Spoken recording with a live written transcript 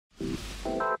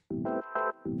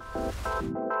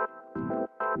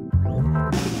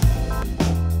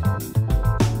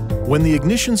When the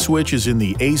ignition switch is in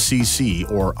the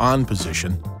ACC or on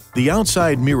position, the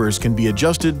outside mirrors can be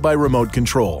adjusted by remote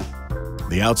control.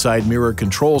 The outside mirror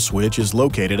control switch is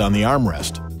located on the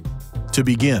armrest. To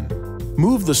begin,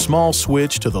 move the small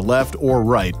switch to the left or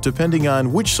right depending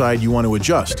on which side you want to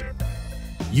adjust.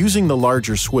 Using the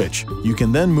larger switch, you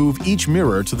can then move each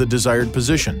mirror to the desired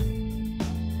position.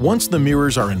 Once the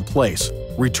mirrors are in place,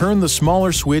 return the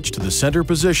smaller switch to the center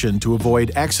position to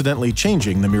avoid accidentally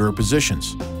changing the mirror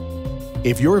positions.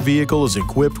 If your vehicle is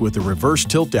equipped with the reverse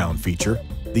tilt-down feature,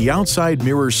 the outside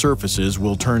mirror surfaces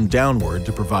will turn downward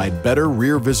to provide better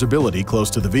rear visibility close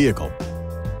to the vehicle.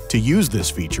 To use this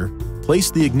feature,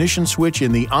 place the ignition switch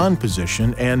in the on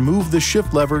position and move the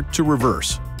shift lever to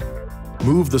reverse.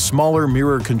 Move the smaller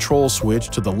mirror control switch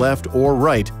to the left or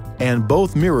right, and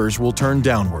both mirrors will turn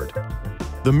downward.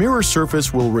 The mirror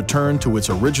surface will return to its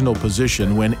original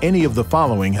position when any of the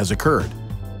following has occurred.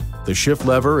 The shift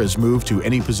lever is moved to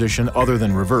any position other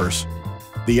than reverse.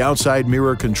 The outside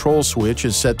mirror control switch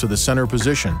is set to the center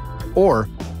position, or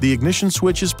the ignition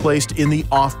switch is placed in the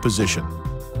off position.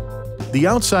 The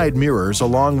outside mirrors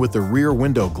along with the rear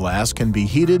window glass can be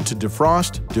heated to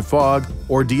defrost, defog,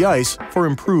 or de-ice for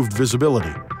improved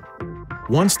visibility.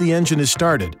 Once the engine is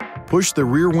started, push the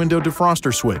rear window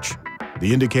defroster switch.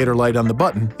 The indicator light on the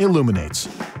button illuminates.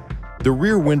 The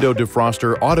rear window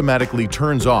defroster automatically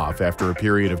turns off after a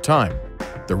period of time.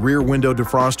 The rear window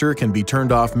defroster can be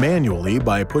turned off manually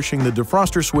by pushing the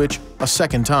defroster switch a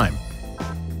second time.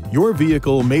 Your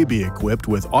vehicle may be equipped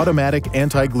with automatic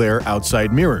anti-glare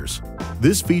outside mirrors.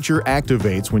 This feature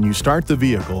activates when you start the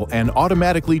vehicle and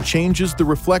automatically changes the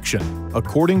reflection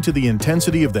according to the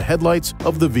intensity of the headlights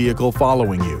of the vehicle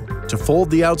following you. To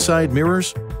fold the outside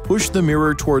mirrors, push the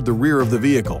mirror toward the rear of the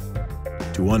vehicle.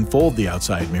 To unfold the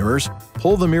outside mirrors,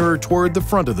 pull the mirror toward the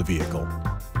front of the vehicle.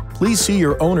 Please see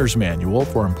your owner's manual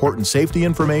for important safety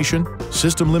information,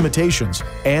 system limitations,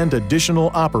 and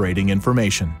additional operating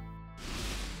information.